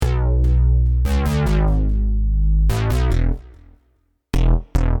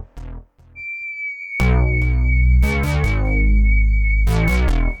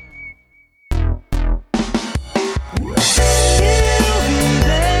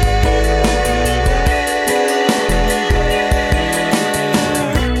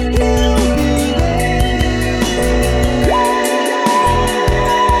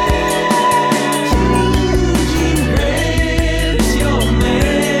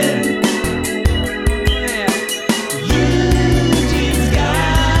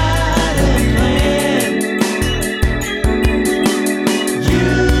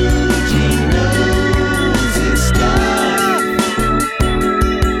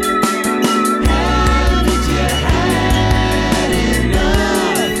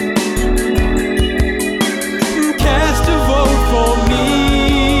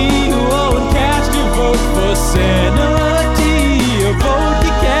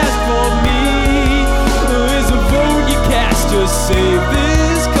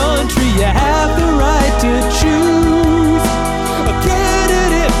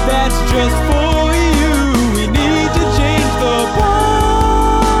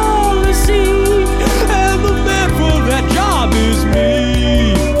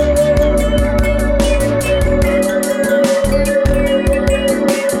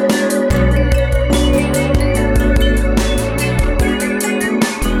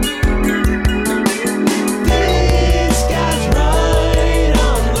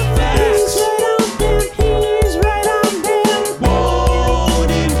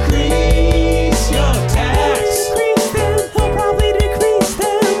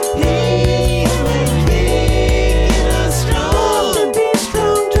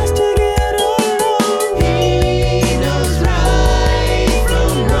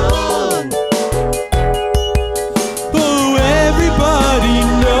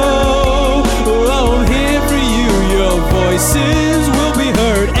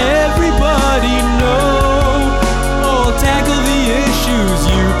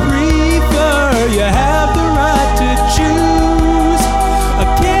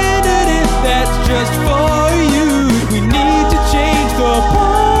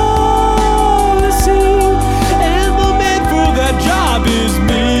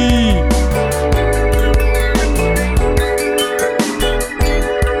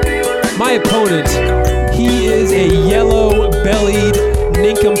my opponent, he is a yellow-bellied,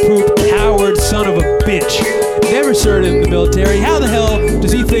 nincompoop, coward son of a bitch. Never served in the military. How the hell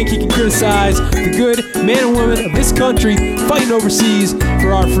does he think he can criticize the good man and woman of this country fighting overseas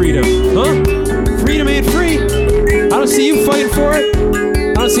for our freedom? Huh? Freedom ain't free. I don't see you fighting for it.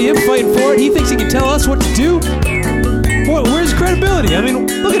 I don't see him fighting for it. He thinks he can tell us what to do. Where's credibility? I mean,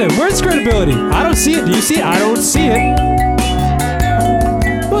 look at him. Where's credibility? I don't see it. Do you see it? I don't see it.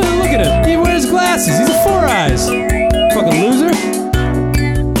 Well, look at him. He wears glasses. He's a Four Eyes. Fucking loser.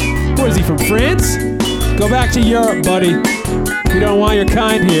 Where is he, from France? Go back to Europe, buddy. We don't want your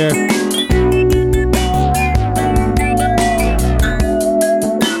kind here.